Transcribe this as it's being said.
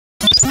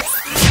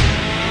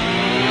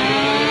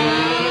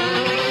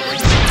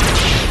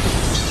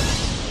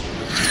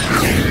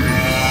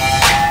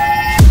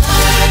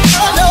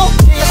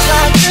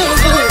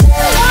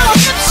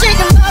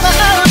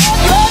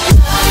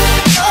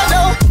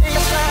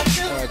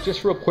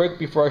just real quick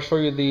before I show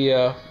you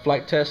the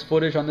flight test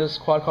footage on this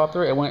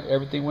quadcopter,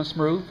 everything went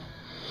smooth.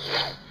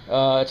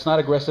 It's not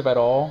aggressive at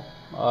all,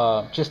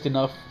 just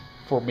enough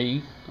for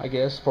me, I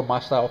guess, for my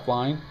style of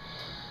flying.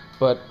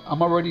 But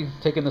I'm already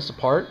taking this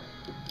apart.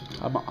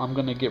 I'm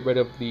gonna get rid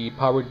of the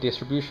power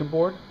distribution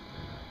board,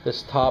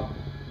 this top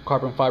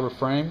carbon fiber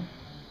frame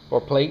or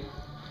plate,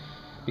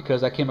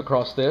 because I came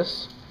across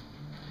this.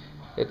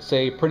 It's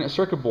a printed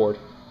circuit board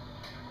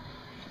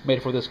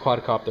made for this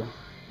quadcopter.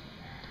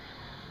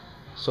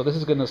 So this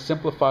is going to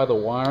simplify the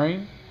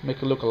wiring,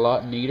 make it look a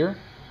lot neater,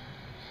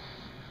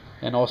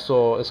 and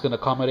also it's going to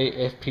accommodate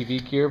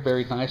FPV gear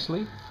very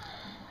nicely.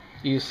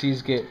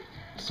 ESCs get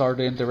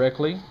soldered in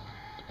directly,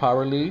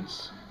 power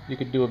leads. You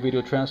could do a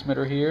video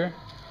transmitter here,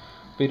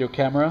 video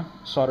camera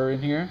solder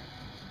in here.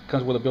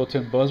 Comes with a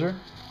built-in buzzer,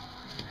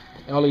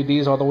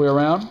 LEDs all the way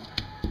around.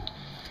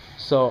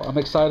 So I'm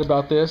excited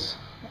about this.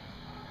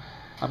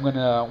 I'm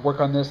gonna work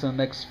on this in the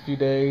next few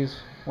days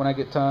when I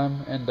get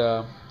time,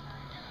 and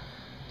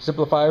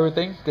simplify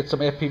everything, get some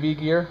FPV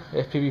gear,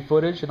 FPV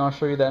footage, and I'll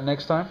show you that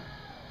next time.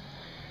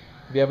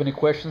 If you have any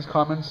questions,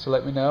 comments,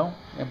 let me know.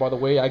 And by the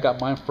way, I got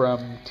mine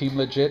from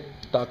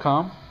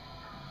teamlegit.com.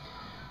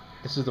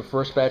 This is the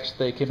first batch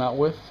they came out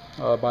with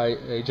by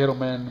a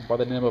gentleman by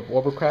the name of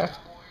Overcraft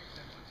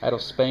out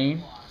of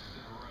Spain.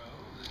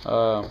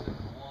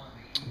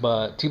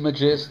 But Team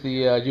Legit's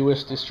the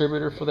US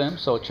distributor for them,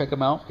 so check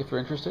them out if you're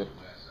interested.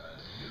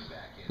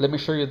 Let me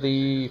show you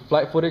the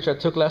flight footage I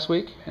took last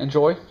week.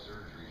 Enjoy.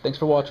 Thanks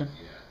for watching.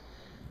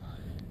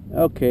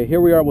 Okay,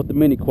 here we are with the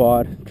mini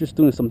quad, just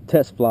doing some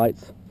test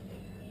flights.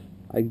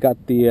 I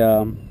got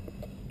the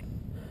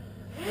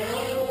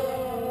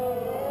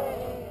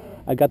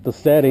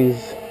settings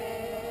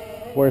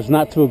where it's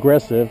not too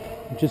aggressive,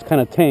 just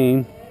kind of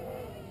tame.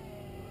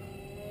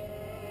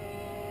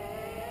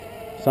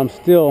 So I'm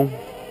still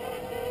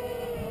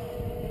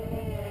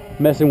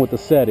messing with the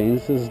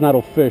settings. This is not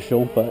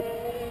official, but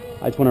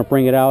I just want to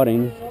bring it out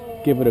and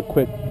give it a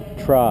quick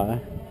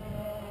try.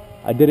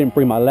 I didn't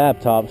bring my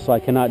laptop, so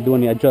I cannot do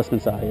any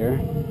adjustments out here.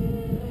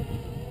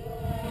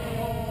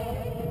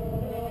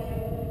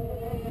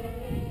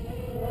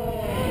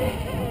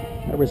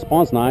 That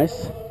responds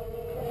nice.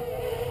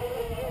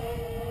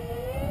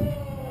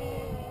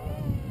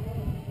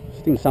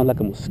 This thing sounds like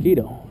a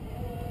mosquito.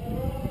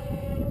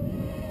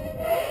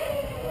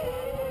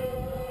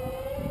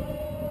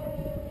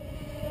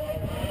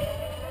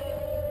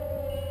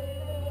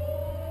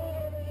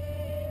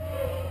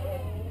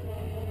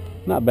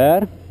 Not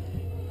bad.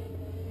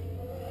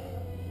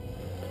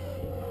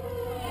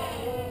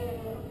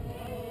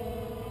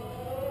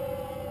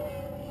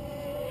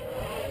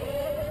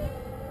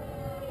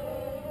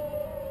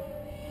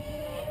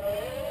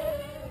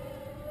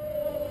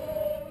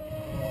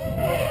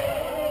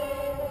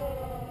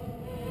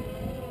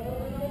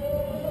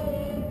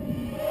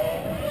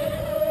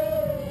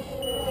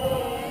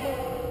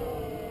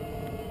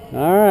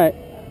 All right,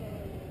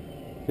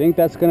 I think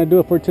that's gonna do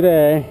it for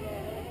today.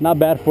 Not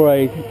bad for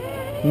a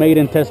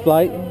maiden test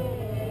flight.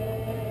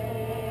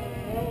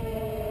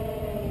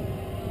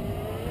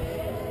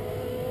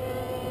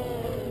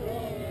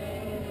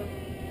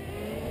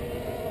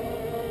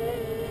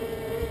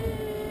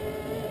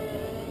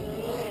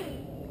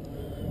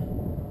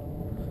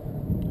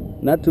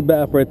 Not too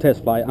bad for a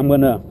test flight. I'm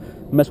gonna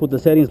mess with the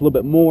settings a little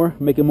bit more,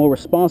 make it more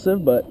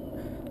responsive, but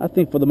I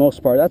think for the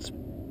most part that's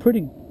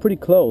pretty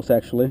close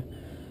actually.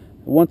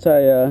 Once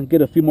I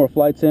get a few more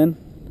flights in,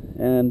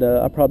 and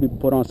I'll probably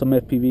put on some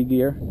FPV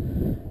gear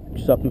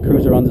so I can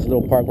cruise around this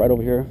little park right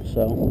over here.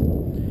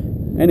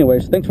 So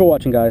anyways, thanks for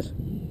watching, guys.